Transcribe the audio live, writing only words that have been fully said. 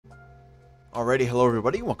Alrighty, hello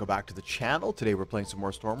everybody, welcome back to the channel. Today we're playing some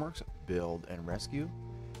more Stormworks, Build and Rescue.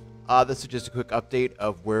 This is just a quick update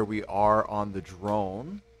of where we are on the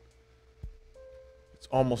drone. It's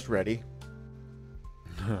almost ready.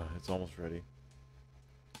 It's almost ready.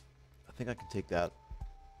 I think I can take that.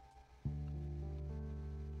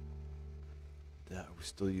 Yeah, we're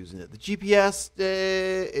still using it. The GPS,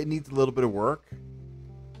 it needs a little bit of work.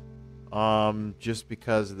 Just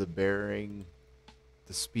because of the bearing.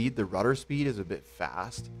 The speed, the rudder speed is a bit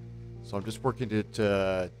fast, so I'm just working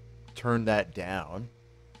to turn that down.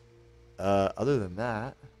 Other than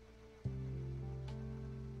that,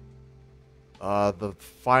 the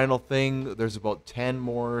final thing, there's about 10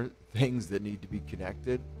 more things that need to be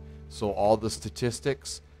connected. So all the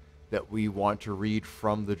statistics that we want to read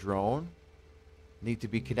from the drone need to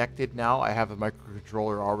be connected now. I have a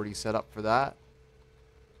microcontroller already set up for that.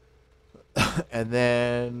 And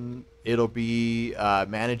then it'll be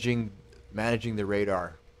managing the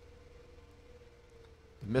radar,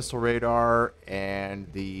 the missile radar, and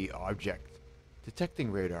the object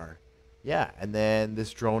detecting radar. Yeah, and then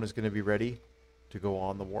this drone is going to be ready to go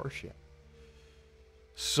on the warship.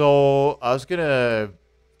 So I was gonna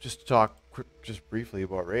just talk just briefly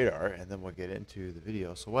about radar, and then we'll get into the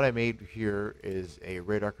video. So what I made here is a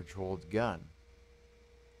radar-controlled gun,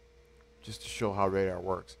 just to show how radar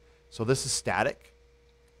works. So this is static.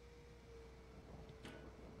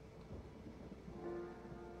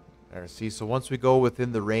 There, see, so once we go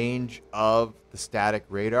within the range of the static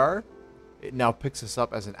radar, it now picks us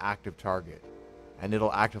up as an active target, and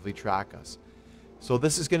it'll actively track us. So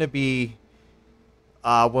this is going to be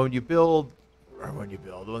when they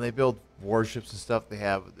build warships and stuff, they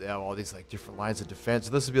have all these like different lines of defense.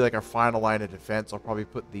 So this will be like our final line of defense. I'll probably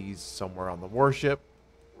put these somewhere on the warship.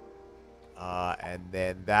 And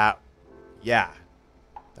then that, yeah,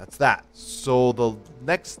 that's that. So the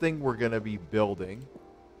next thing we're going to be building,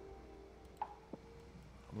 I'm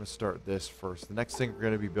going to start this first. The next thing we're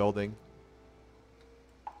going to be building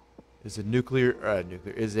is a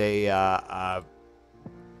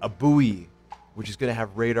a buoy, which is going to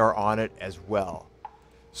have radar on it as well.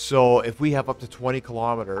 So if we have up to 20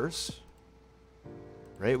 kilometers,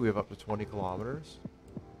 right? We have up to 20 kilometers.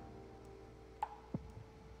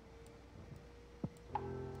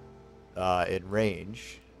 In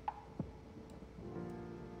range,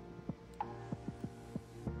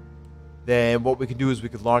 then what we can do is we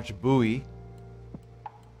could launch a buoy,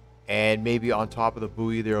 and maybe on top of the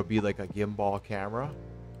buoy there will be like a gimbal camera.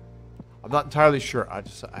 I'm not entirely sure. I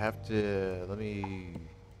have to I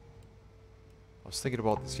was thinking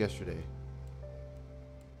about this yesterday.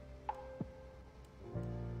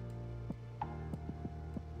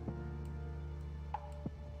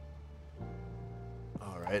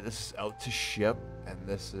 This is out to ship, and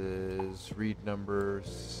this is read number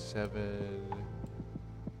 7,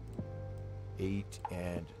 8,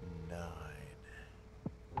 and 9,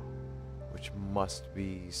 which must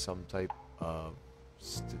be some type of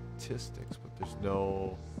statistics, but there's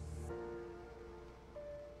no...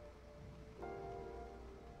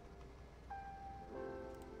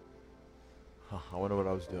 Huh, I wonder what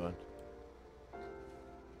I was doing.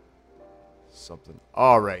 Something.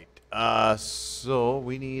 All right. So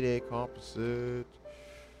we need a composite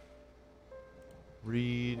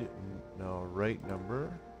write number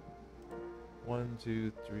 1,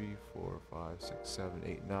 2, 3, 4, 5, 6, 7,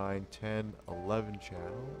 8, 9, 10, 11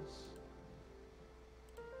 channels.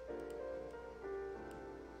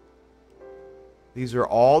 These are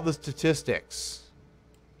all the statistics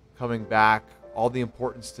coming back, all the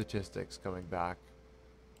important statistics coming back,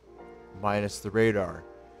 minus the radar.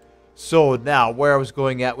 So now, where I was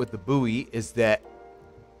going at with the buoy is that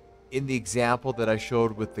in the example that I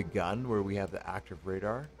showed with the gun, where we have the active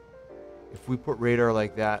radar, if we put radar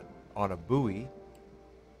like that on a buoy,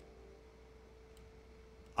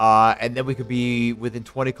 and then we could be within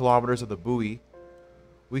 20 kilometers of the buoy,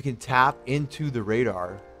 we can tap into the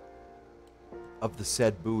radar of the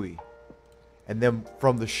said buoy. And then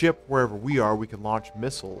from the ship, wherever we are, we can launch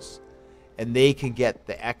missiles, and they can get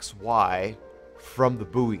the XY from the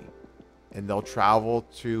buoy. And they'll travel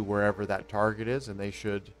to wherever that target is, and they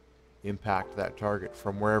should impact that target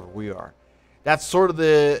from wherever we are. That's sort of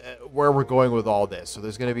where we're going with all this. So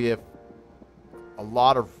there's going to be a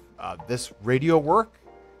lot of this radio work.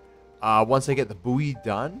 Once I get the buoy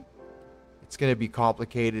done, it's going to be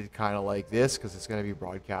complicated, kind of like this, because it's going to be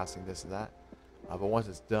broadcasting this and that. But once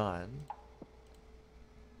it's done,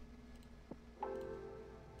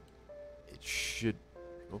 it should...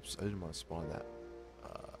 Oops, I didn't want to spawn that.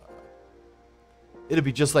 It'll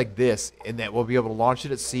be just like this, in that we'll be able to launch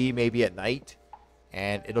it at sea, maybe at night,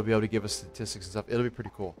 and it'll be able to give us statistics and stuff. It'll be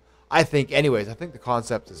pretty cool. I think, anyways, I think the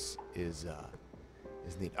concept is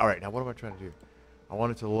neat. All right, now what am I trying to do? I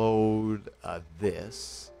wanted to load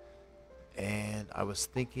this, and I was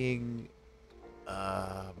thinking,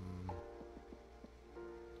 oh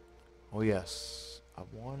yes, I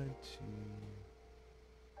wanted to.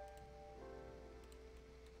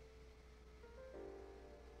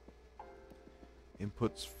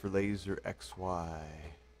 Inputs for laser XY.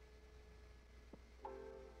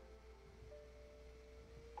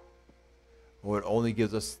 Oh, it only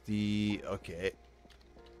gives us the, okay.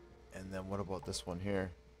 And then what about this one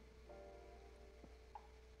here?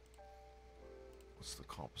 What's the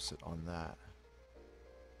composite on that?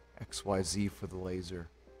 XYZ for the laser.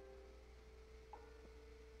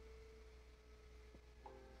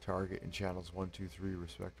 Target and channels 1, 2, 3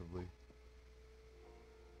 respectively.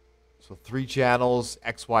 So 3 channels,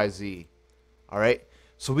 XYZ. Alright,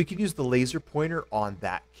 so we can use the laser pointer on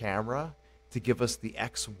that camera to give us the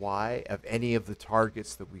XY of any of the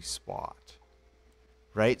targets that we spot.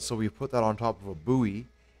 Right, so we put that on top of a buoy,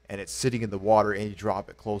 and it's sitting in the water, and you drop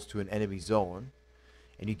it close to an enemy zone,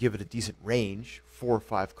 and you give it a decent range, 4 or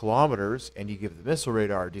 5 kilometers, and you give the missile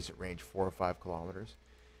radar a decent range, 4 or 5 kilometers.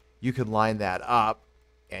 You can line that up,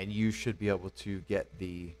 and you should be able to get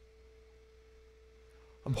the...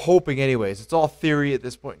 I'm hoping anyways. It's all theory at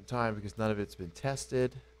this point in time because none of it's been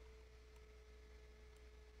tested.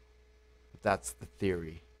 But that's the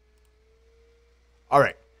theory. All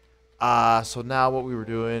right. So now what we were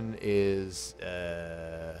doing is...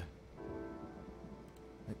 I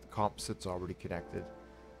think the composite's already connected.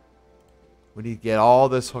 We need to get all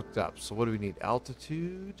this hooked up. So what do we need?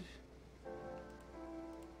 Altitude.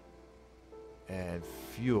 And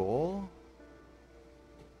fuel.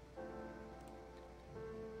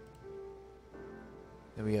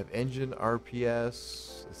 Then we have engine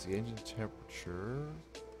RPS. That's the engine temperature.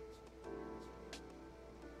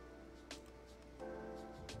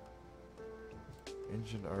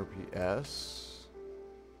 Engine RPS.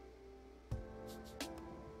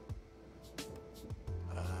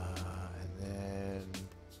 And then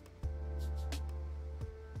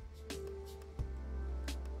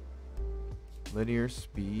linear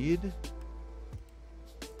speed.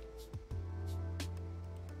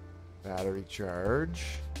 Battery charge.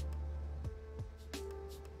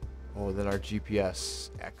 Oh, then our GPS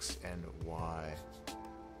X and Y.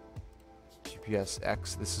 GPS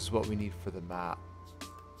X, this is what we need for the map.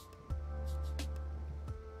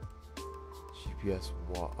 GPS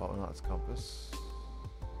Y, oh no, it's compass.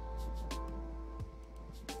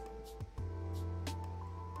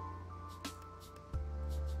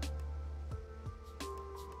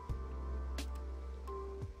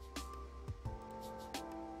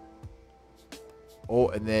 Oh,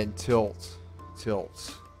 and then tilt.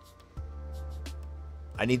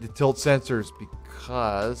 I need the tilt sensors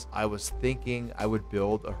because I was thinking I would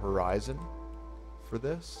build a horizon for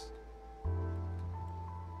this.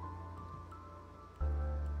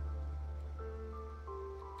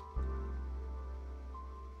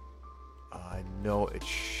 I know it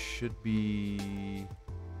should be...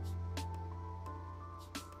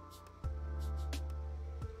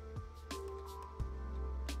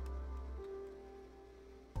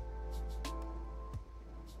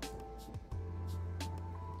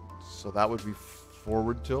 So that would be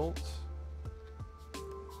forward tilt.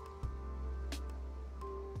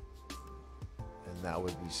 And that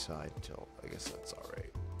would be side tilt. I guess that's all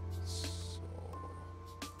right. So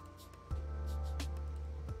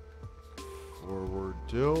forward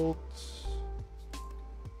tilt.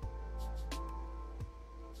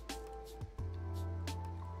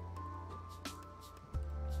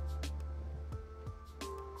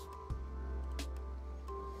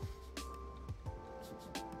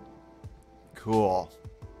 Cool.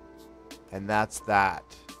 And that's that.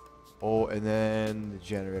 Oh, and then the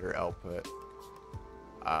generator output.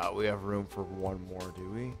 We have room for one more, do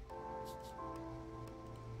we?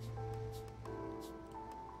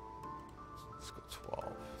 Let's go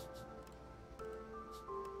 12.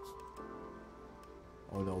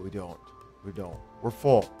 Oh no, we don't. We don't. We're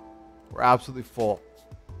full. We're absolutely full.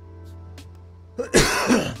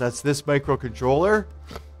 That's this microcontroller.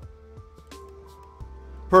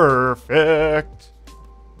 Perfect.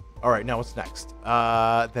 All right, now what's next?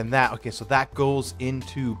 Then that, okay, so that goes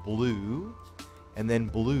into blue, and then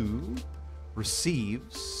blue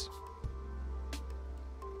receives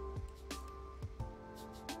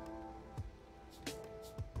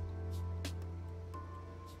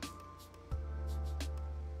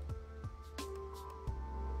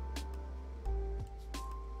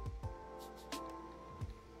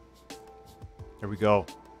there we go.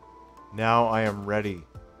 Now I am ready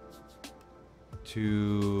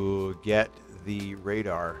to get the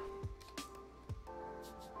radar.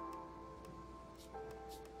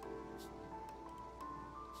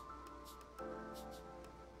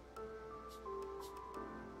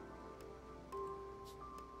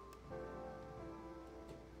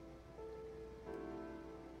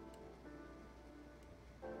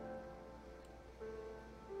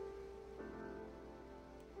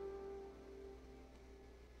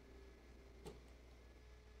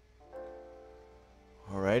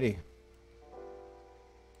 Alrighty.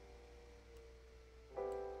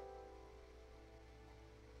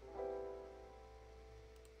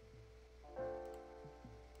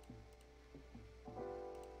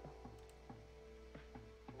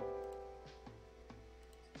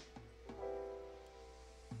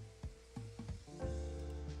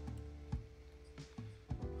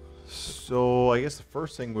 So I guess the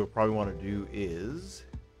first thing we'll probably want to do is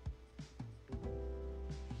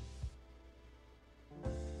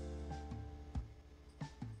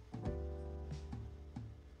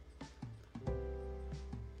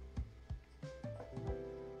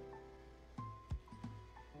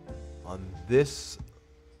on this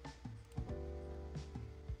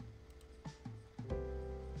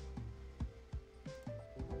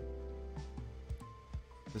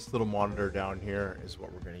little monitor down here is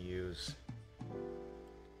what we're going to use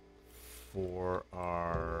for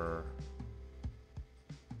our,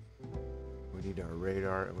 we need our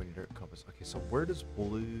radar and we need our compass. Okay, so where does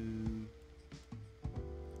blue,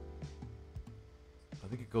 I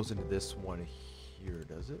think it goes into this one here,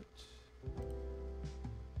 does it?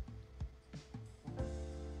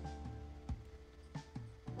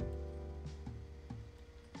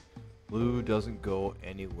 Blue doesn't go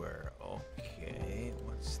anywhere. Okay,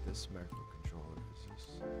 what's this microcontroller? Is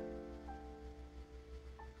this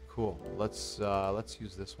cool? Let's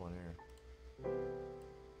use this one here.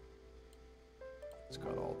 It's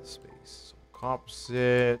got all the space. So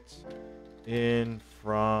composite in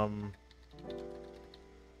from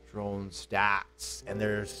drone stats, and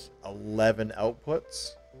there's 11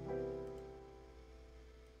 outputs.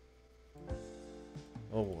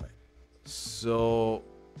 Oh boy. So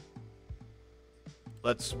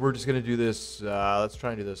we're just gonna do this. Let's try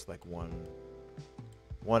and do this like one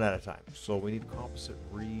at a time. So we need composite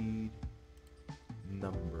read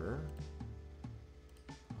number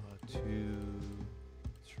 2,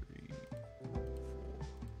 3, 4,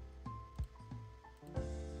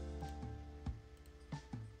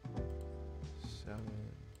 7,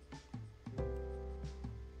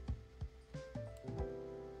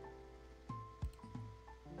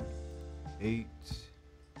 8,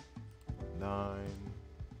 9,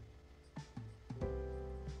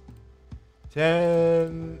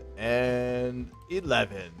 10, and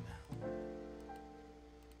 11.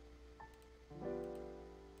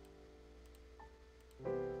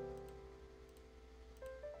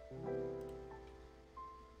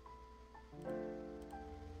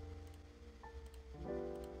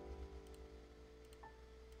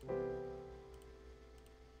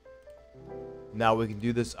 Now we can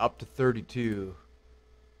do this up to 32.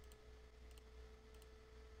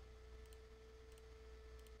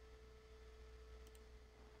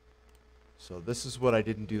 So this is what I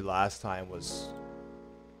didn't do last time, was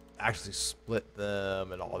actually split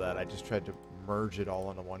them and all that. I just tried to merge it all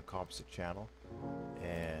into one composite channel.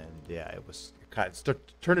 And yeah, it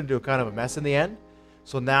turned into a kind of a mess in the end.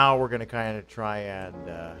 So now we're going to kind of try and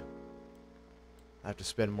I have to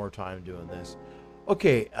spend more time doing this.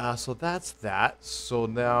 Okay, so that's that. So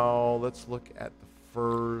now let's look at the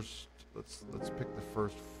first, let's pick the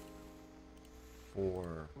first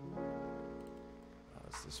 4.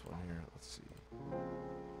 It's this one here. Let's see.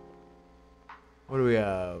 What do we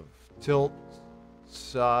have? Tilt,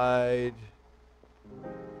 side,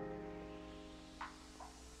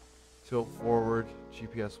 tilt forward,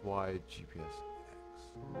 GPS Y, GPS X.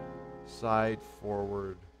 Side,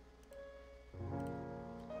 forward,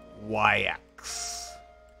 YX.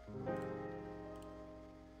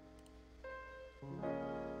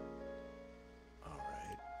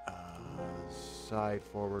 Alright. Side,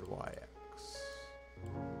 forward, YX.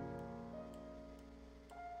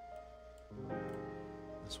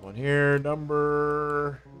 This one here,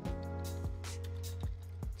 number,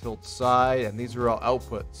 tilt side, and these are all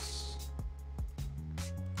outputs.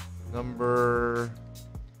 Number,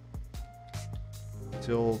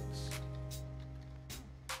 tilt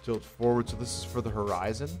forward, so this is for the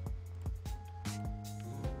horizon.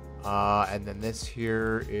 And then this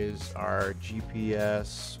here is our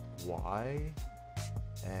GPS Y.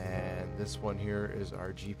 And this one here is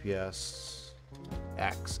our GPS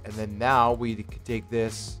X. And then now we can take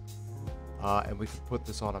this and we can put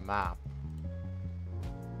this on a map.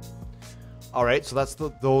 All right, so that's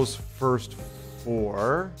those first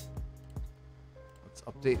 4. Let's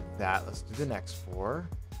update that. Let's do the next 4.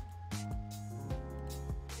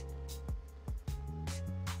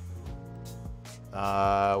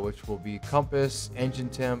 Which will be compass, engine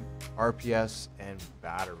temp, RPS, and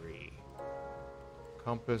battery.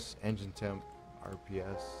 Compass, engine temp,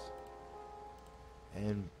 RPS,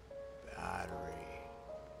 and battery.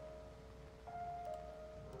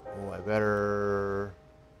 Oh, I better...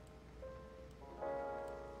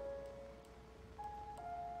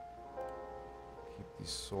 keep these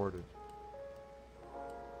sorted.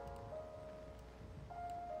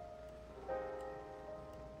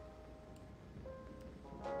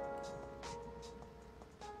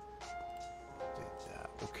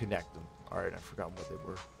 We'll connect them. All right, I forgot what they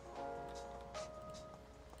were.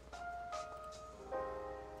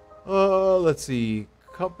 Let's see.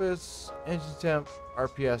 Compass, engine temp,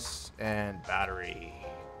 RPS, and battery.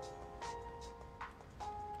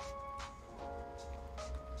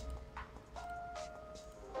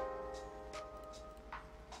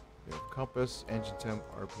 We have compass, engine temp,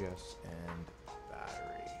 RPS, and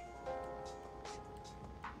battery.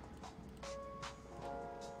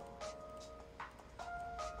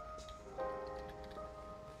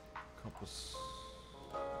 Compass.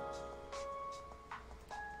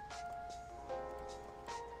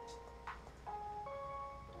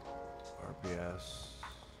 RPS.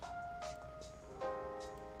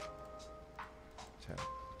 Temp.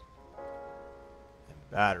 And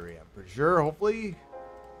battery, I'm pretty sure, hopefully.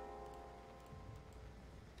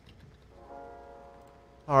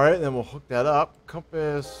 Alright, then we'll hook that up.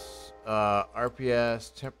 Compass,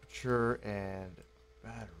 RPS, temperature, and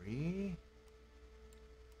battery.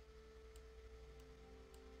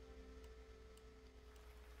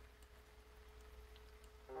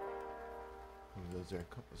 Those are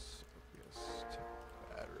compass, RPS, temp,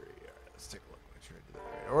 battery. Alright, let's take a look. Make sure I do that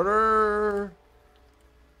in right order.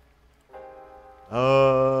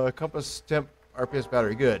 Compass, temp, RPS,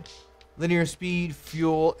 battery. Good. Linear speed,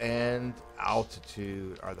 fuel, and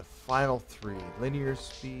altitude are the final 3. Linear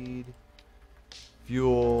speed,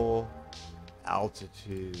 fuel,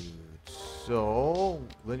 altitude. So,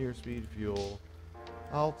 linear speed, fuel,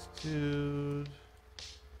 altitude.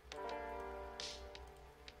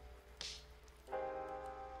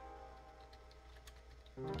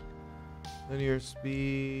 Linear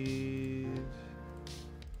speed,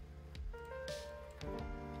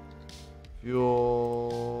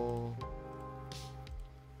 fuel,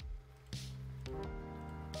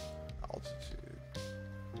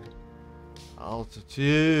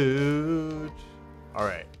 altitude. All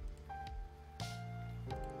right.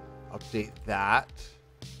 Update that.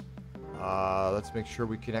 Let's make sure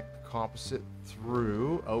we connect the composite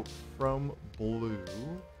through out from blue.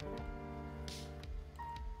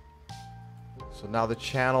 So now the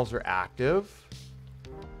channels are active.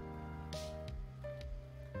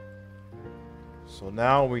 So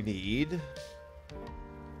now we need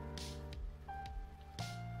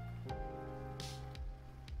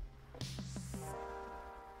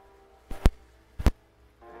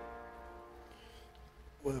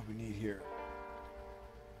what do we need here?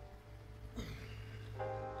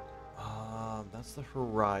 That's the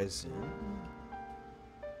horizon.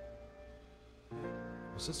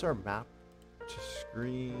 Was this our map to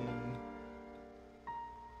screen?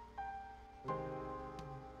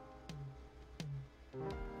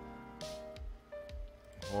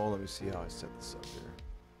 Oh, let me see how I set this up here.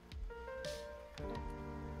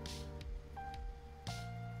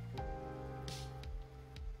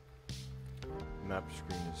 Map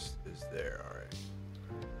screen is there, all right.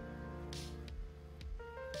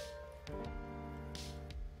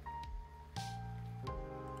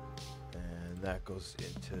 And that goes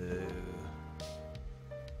into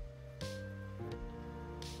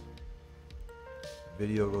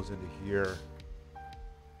video goes into here.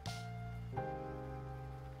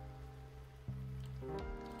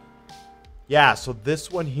 Yeah, so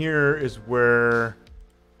this one here is where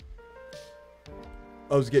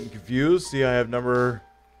I was getting confused. See, I have number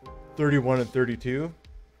 31 and 32,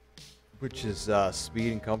 which is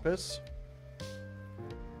speed and compass.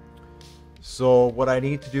 So what I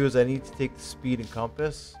need to do is I need to take the speed and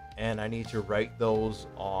compass and I need to write those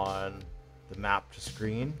on the map to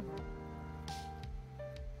screen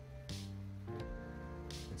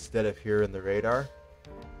instead of here in the radar.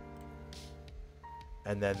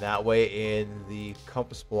 And then that way in the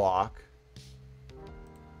compass block,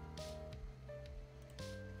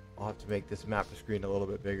 I'll have to make this map to screen a little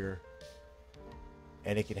bit bigger.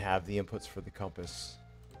 And it can have the inputs for the compass.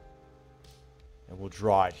 And we'll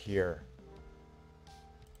draw it here,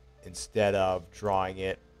 instead of drawing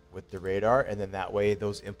it with the radar, and then that way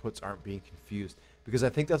those inputs aren't being confused. Because I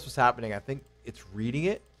think that's what's happening. I think it's reading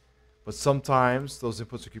it, but sometimes those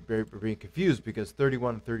inputs are being confused because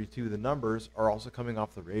 31 and 32, the numbers, are also coming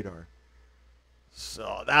off the radar.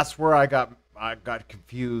 So that's where I got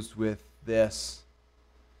confused with this.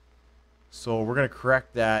 So we're gonna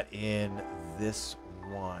correct that in this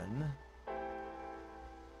one.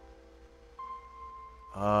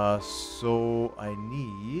 So I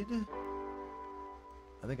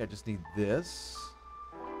think I just need this.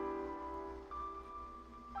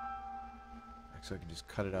 Actually, I can just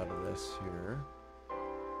cut it out of this here.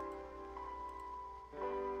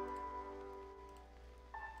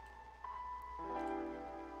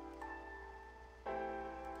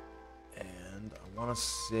 And I want to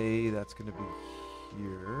say that's going to be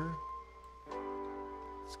here.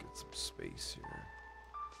 Let's get some space here.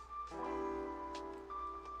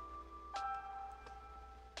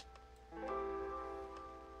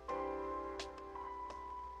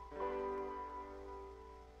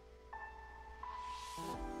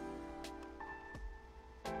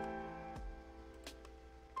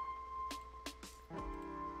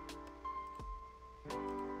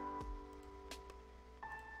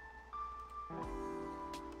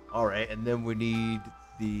 All right, and then we need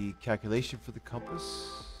the calculation for the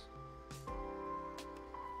compass.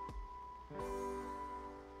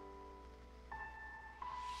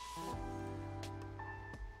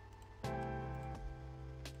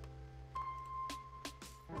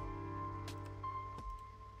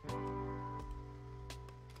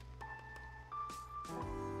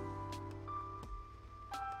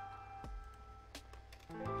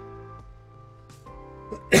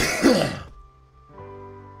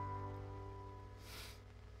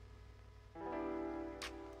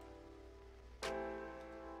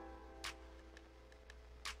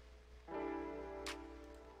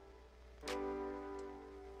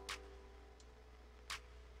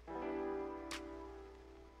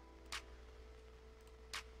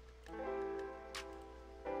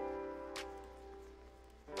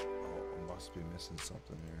 Must be missing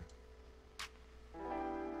something here.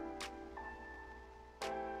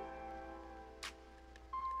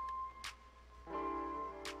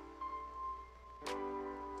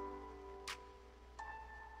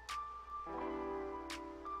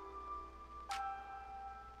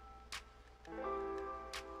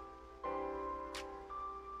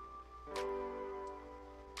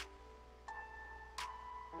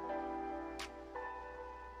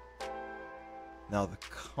 Now the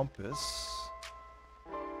compass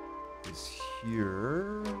is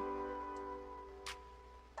here.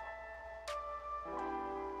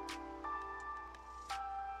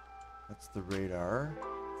 That's the radar.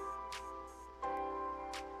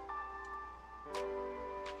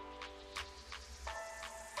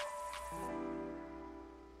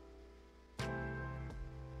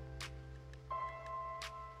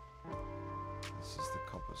 This is the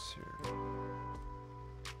compass here.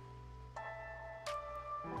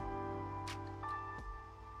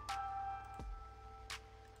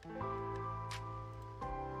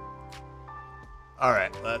 All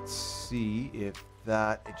right, let's see if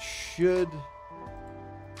it should.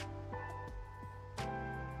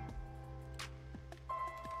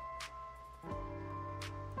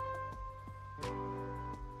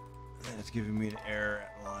 And it's giving me an error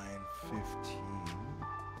at line 15.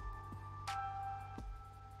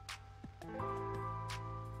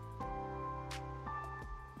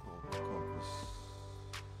 Global compass.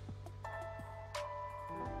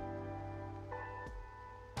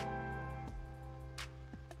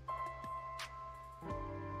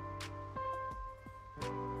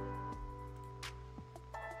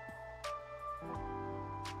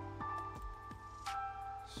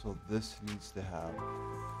 So this needs to have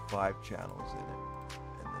 5 channels in it,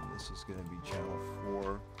 and then this is going to be channel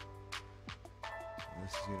 4, and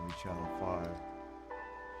this is going to be channel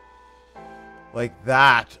 5. Like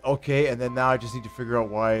that. Okay, and then now I just need to figure out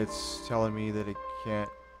why it's telling me that it can't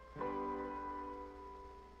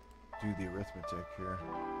do the arithmetic here.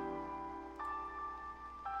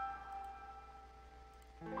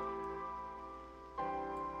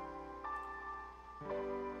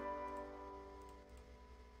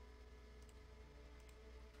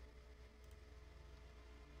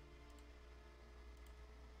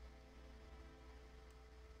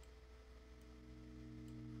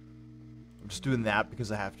 I'm just doing that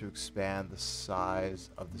because I have to expand the size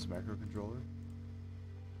of this microcontroller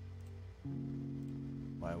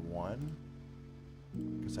by 1,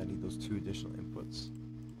 because I need those 2 additional inputs,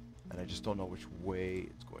 and I just don't know which way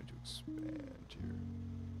it's going to expand here.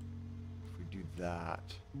 If we do that,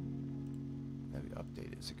 let me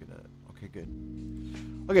update it. Is it gonna? Okay, good.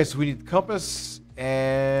 Okay, so we need the compass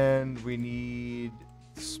and we need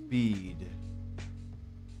speed.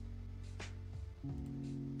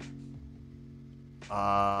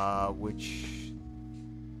 Which...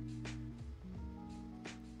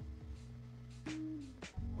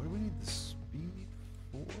 What do we need the speed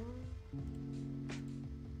for?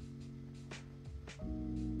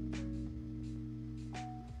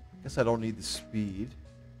 I guess I don't need the speed.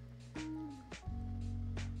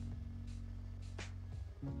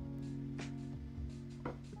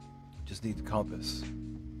 Just need the compass.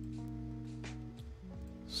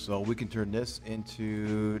 So we can turn this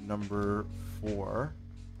into number 4.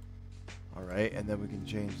 All right, and then we can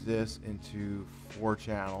change this into 4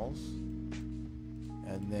 channels.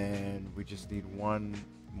 And then we just need one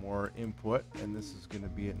more input, and this is going to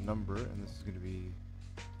be a number, and this is going to be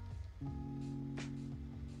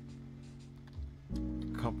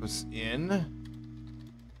compass in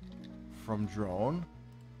from drone.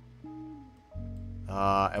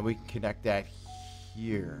 And we can connect that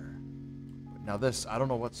here. Now this, I don't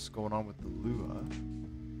know what's going on with the Lua.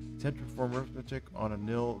 Attempt to perform arithmetic on a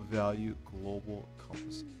nil value global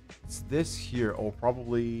compass. It's this here. Oh,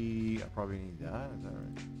 probably, I probably need that. Is that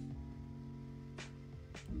right?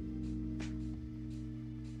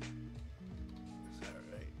 Is that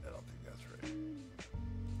right? I don't think that's right.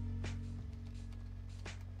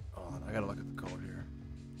 Oh, I gotta look at the code here.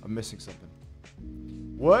 I'm missing something.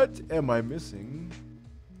 What am I missing?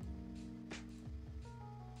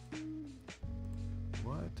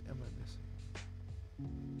 What am I missing?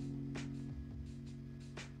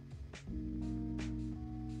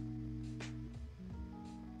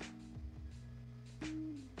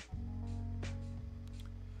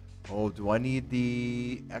 Oh, do I need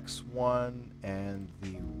the X1 and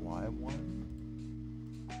the Y1?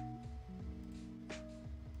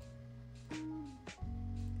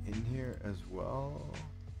 In here as well?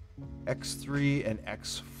 X3 and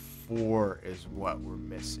X4 is what we're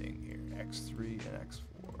missing here. X3 and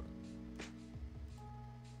X4.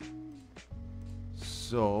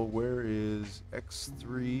 So where is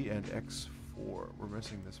X3 and X4? We're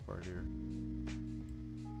missing this part here.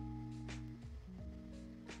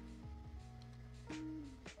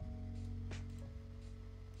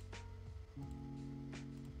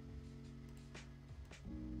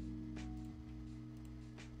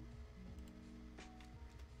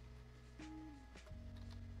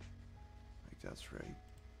 That's right.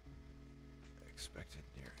 Expected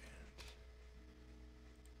near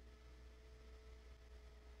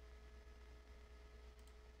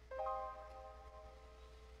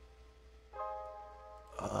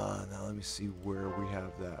end. Now let me see where we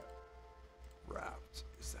have that wrapped.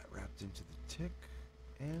 Is that wrapped into the tick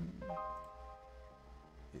end?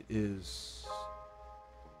 It is.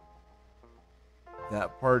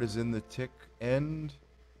 That part is in the tick end.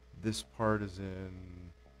 This part is in.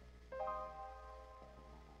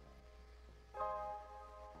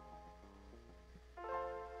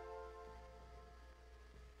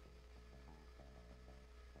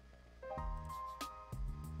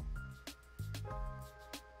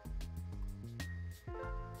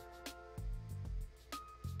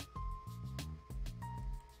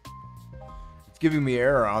 Giving me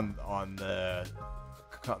error on the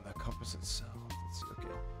compass itself. Let's see.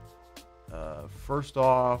 Okay. First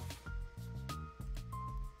off,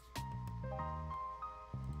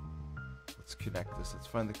 let's connect this. Let's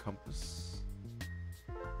find the compass.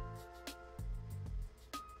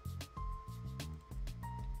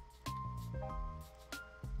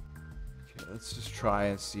 Okay, let's just try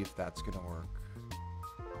and see if that's gonna work.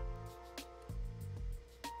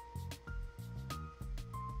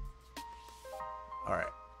 All right.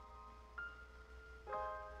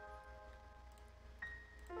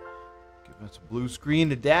 Give us a blue screen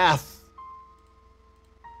to death.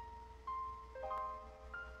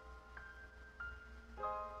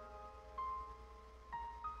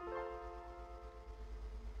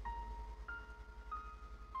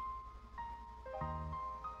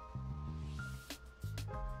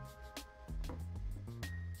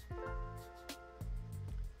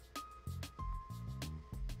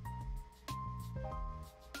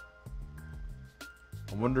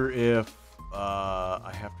 I wonder if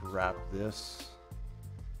I have to wrap this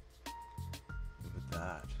with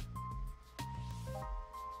that.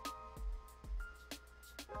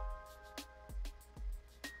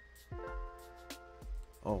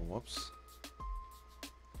 Oh, whoops.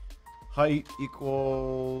 Height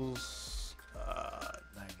equals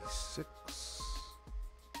 96.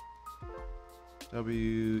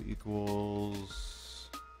 W equals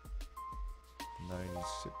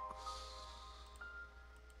 96.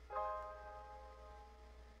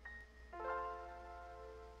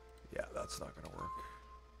 Yeah, that's not going to work.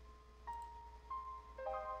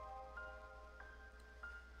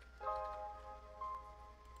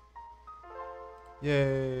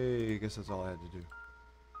 Yay! I guess that's all I had to do.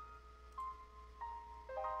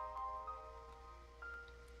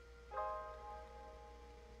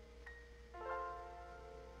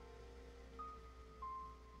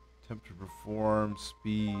 Attempt to perform,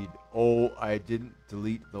 speed. Oh, I didn't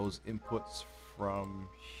delete those inputs from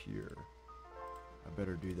here. I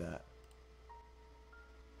better do that.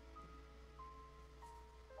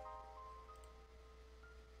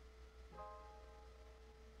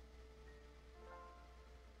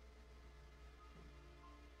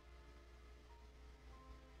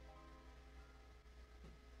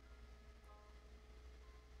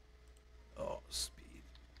 Oh, speed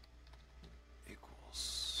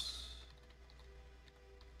equals.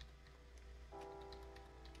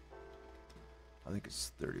 I think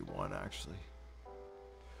it's 31 actually.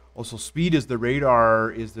 Also, speed is the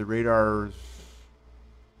radar's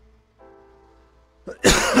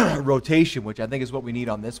rotation, which I think is what we need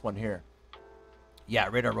on this one here. Yeah,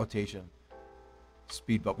 radar rotation.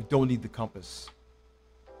 Speed, but we don't need the compass.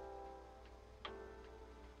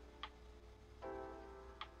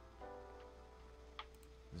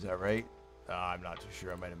 Is that right? I'm not too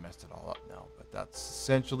sure. I might have messed it all up now, but that's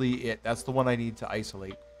essentially it. That's the one I need to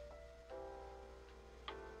isolate.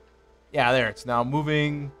 Yeah, there. It's now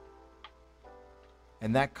moving.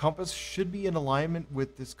 And that compass should be in alignment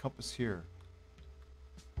with this compass here.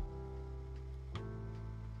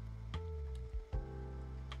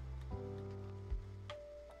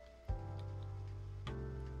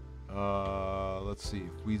 Let's see.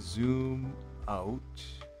 If we zoom out,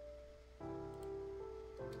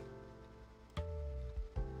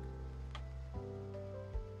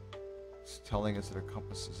 it's telling us that our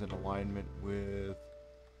compass is in alignment with,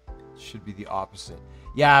 should be the opposite.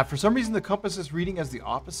 Yeah, for some reason the compass is reading as the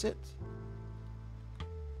opposite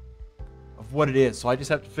of what it is. So I just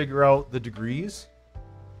have to figure out the degrees,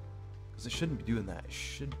 because it shouldn't be doing that. It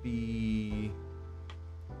should be...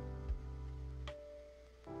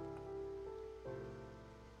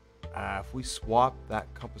 if we swap that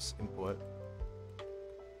compass input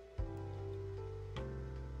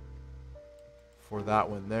for that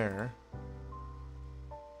one there,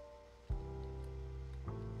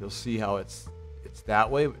 you'll see how it's that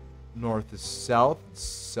way. North is south, and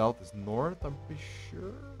south is north, I'm pretty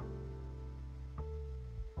sure.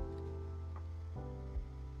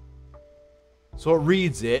 So it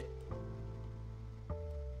reads it.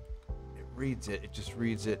 It just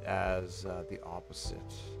reads it as the opposite.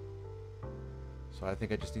 So I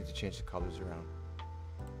think I just need to change the colors around.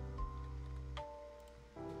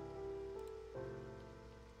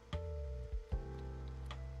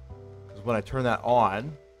 Because when I turn that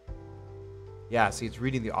on, yeah, see, it's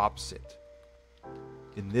reading the opposite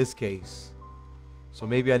in this case. So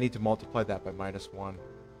maybe I need to multiply that by -1.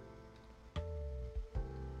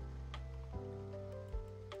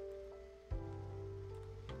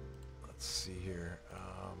 Let's see here.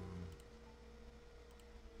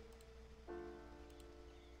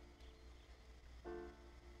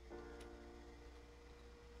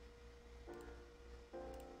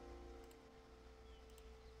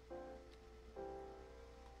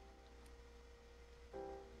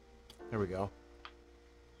 There we go.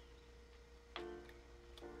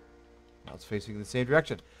 Now it's facing the same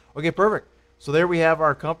direction. Okay, perfect. So there we have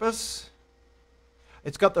our compass.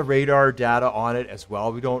 It's got the radar data on it as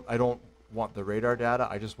well. I don't want the radar data.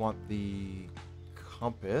 I just want the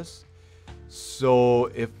compass.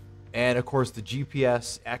 So and of course the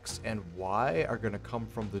GPS X and Y are going to come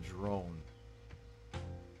from the drone.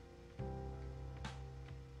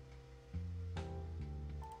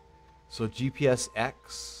 So GPS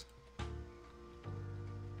X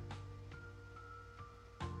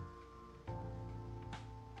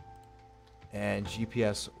and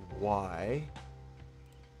GPS Y,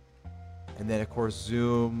 and then of course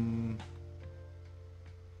zoom.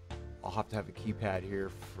 I'll have to have a keypad here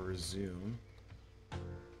for zoom.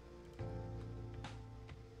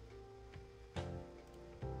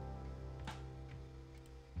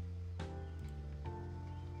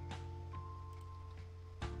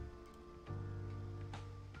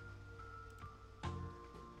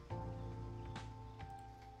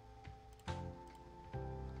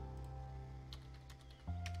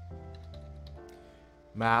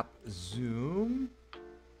 Map zoom,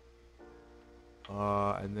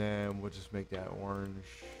 and then we'll just make that orange.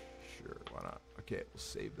 Sure, why not? Okay, we'll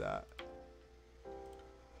save that.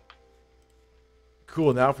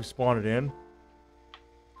 Cool. Now if we spawn it in,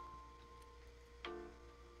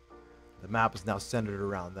 the map is now centered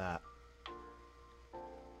around that.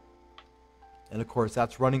 And of course,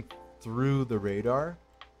 that's running through the radar,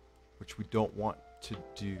 which we don't want to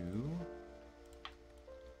do.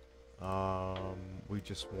 We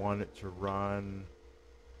just want it to run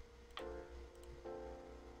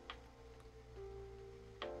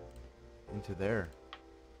into there.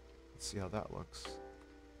 Let's see how that looks.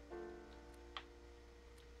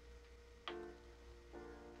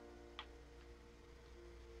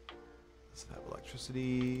 Does it have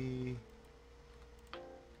electricity?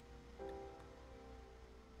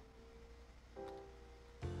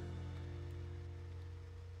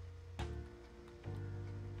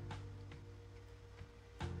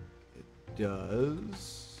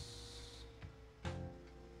 Does.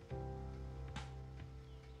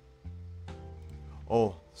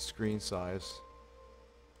 Oh, screen size.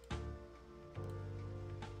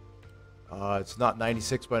 It's not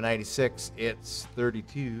 96 by 96, it's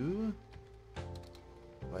 32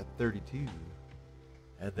 by 32.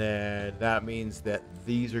 And then that means that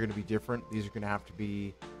these are going to be different. These are going to have to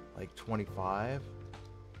be like 25.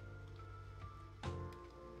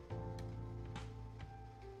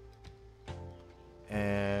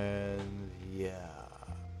 And yeah,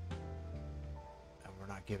 and we're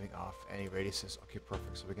not giving off any radiuses. Okay,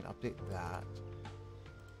 perfect. So we can update that.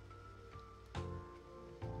 Oh,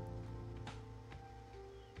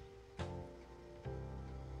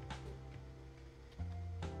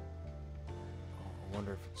 I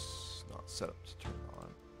wonder if it's not set up to turn on.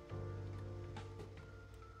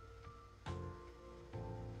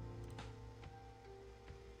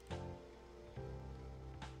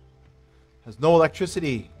 Has no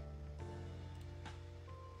electricity.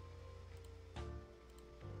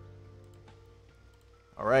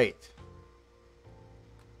 All right.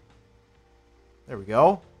 There we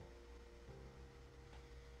go.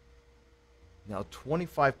 Now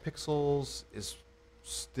 25 pixels is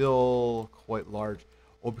still quite large.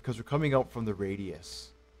 Oh, because we're coming out from the radius.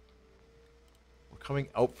 We're coming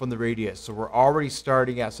out from the radius. So we're already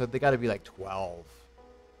starting at, so they got to be like 12.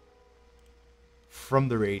 From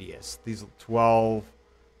the radius. These 12.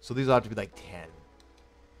 So these ought to be like 10.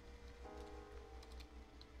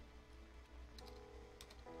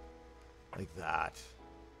 Like that.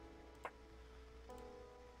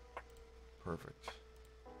 Perfect.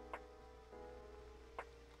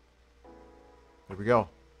 There we go.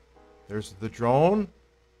 There's the drone.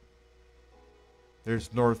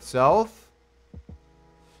 There's north-south.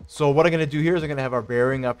 So what I'm going to do here is I'm going to have our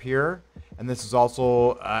bearing up here. And this is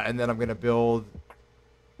also, and then I'm going to build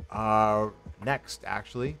next,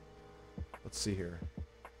 actually. Let's see here.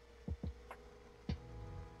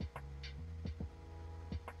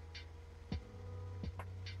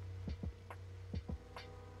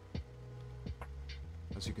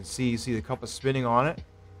 As you can see, you see the compass spinning on it.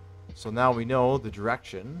 So now we know the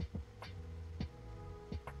direction.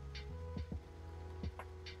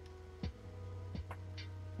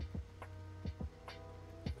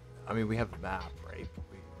 I mean, we have the map, right?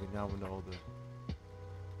 We now know the...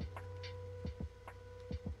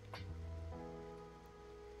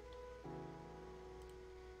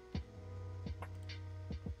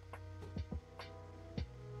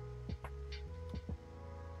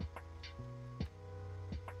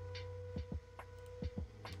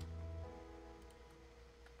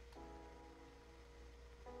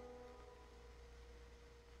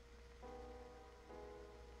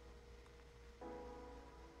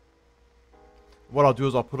 What I'll do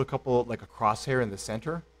is I'll put a couple, like a crosshair in the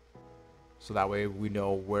center. So that way we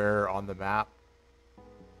know where on the map.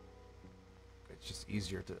 It's just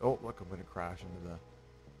easier to... Oh, look, I'm going to crash into the...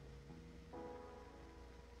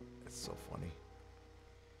 It's so funny.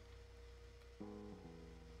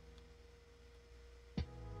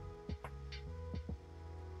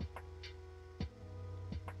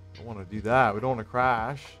 Don't want to do that. We don't want to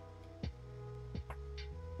crash.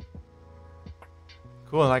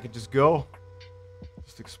 Cool, and I can just go.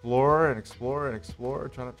 Just explore and explore and explore.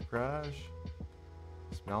 Try not to crash.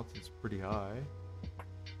 This mountain's pretty high.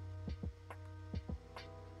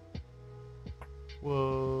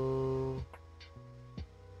 Whoa.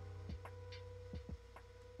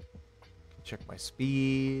 Check my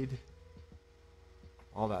speed.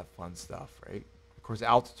 All that fun stuff, right? Of course,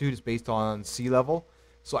 altitude is based on sea level.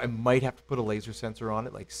 So I might have to put a laser sensor on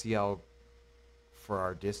it, like see how for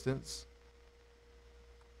our distance.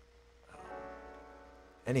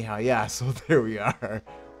 Anyhow, yeah, so there we are.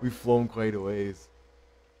 We've flown quite a ways.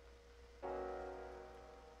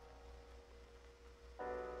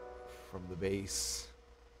 From the base.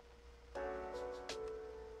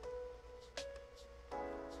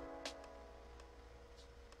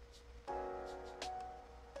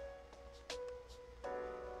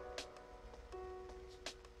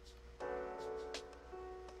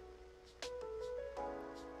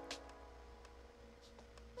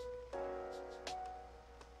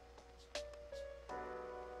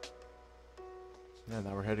 And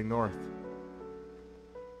now we're heading north.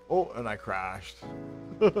 Oh, and I crashed.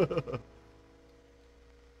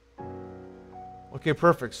 Okay,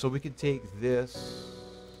 perfect. So we can take this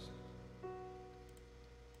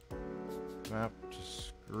map to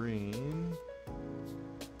screen.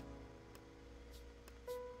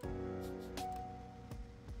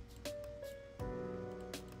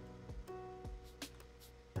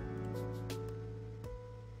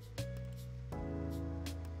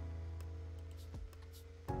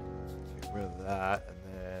 Get rid of that, and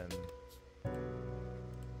then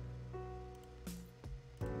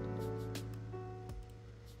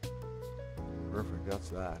perfect, that's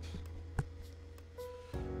that.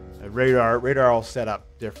 And radar all set up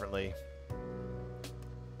differently.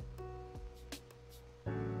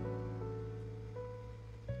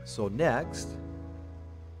 So next,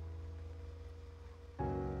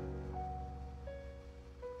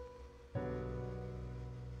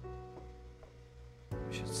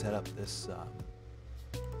 we should set up this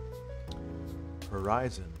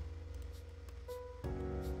horizon.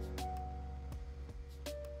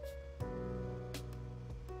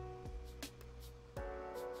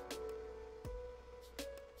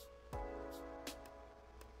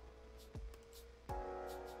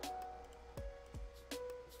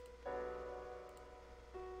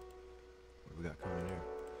 We got coming here.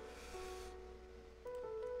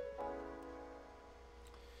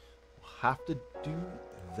 We'll have to do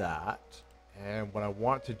that, and what I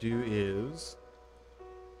want to do is,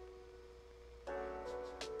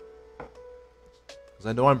 because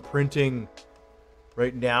I know I'm printing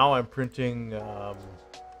right now, I'm printing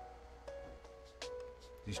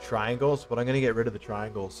these triangles, but I'm going to get rid of the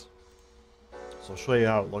triangles. So I'll show you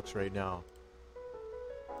how it looks right now.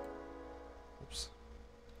 Oops.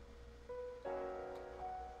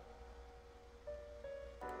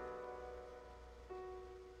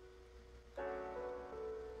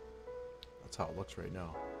 That's how it looks right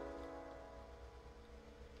now.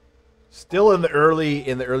 Still in the early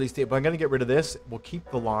state, but I'm going to get rid of this. We'll keep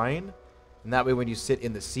the line, and that way when you sit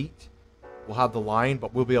in the seat, we'll have the line,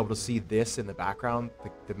 but we'll be able to see this in the background,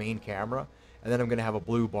 the main camera, and then I'm going to have a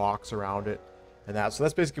blue box around it and that. So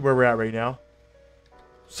that's basically where we're at right now.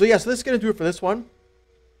 So yeah, so this is going to do it for this one.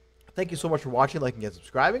 Thank you so much for watching, liking, and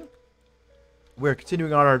subscribing. We're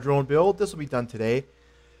continuing on our drone build. This will be done today.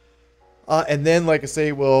 And then, like I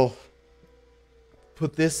say, we'll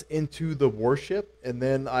put this into the warship, and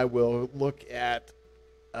then I will look at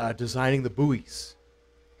designing the buoys.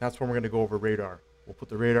 That's when we're going to go over radar. We'll put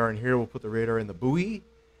the radar in here, we'll put the radar in the buoy,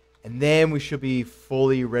 and then we should be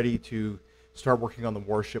fully ready to start working on the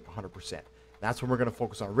warship 100%. That's when we're going to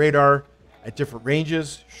focus on radar at different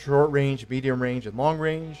ranges, short range, medium range, and long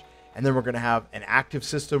range. And then we're going to have an active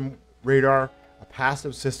system radar, a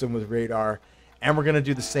passive system with radar, and we're going to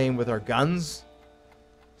do the same with our guns.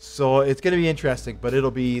 So it's going to be interesting, but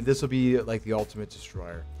this will be like the ultimate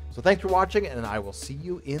destroyer. So thanks for watching, and I will see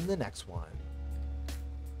you in the next one.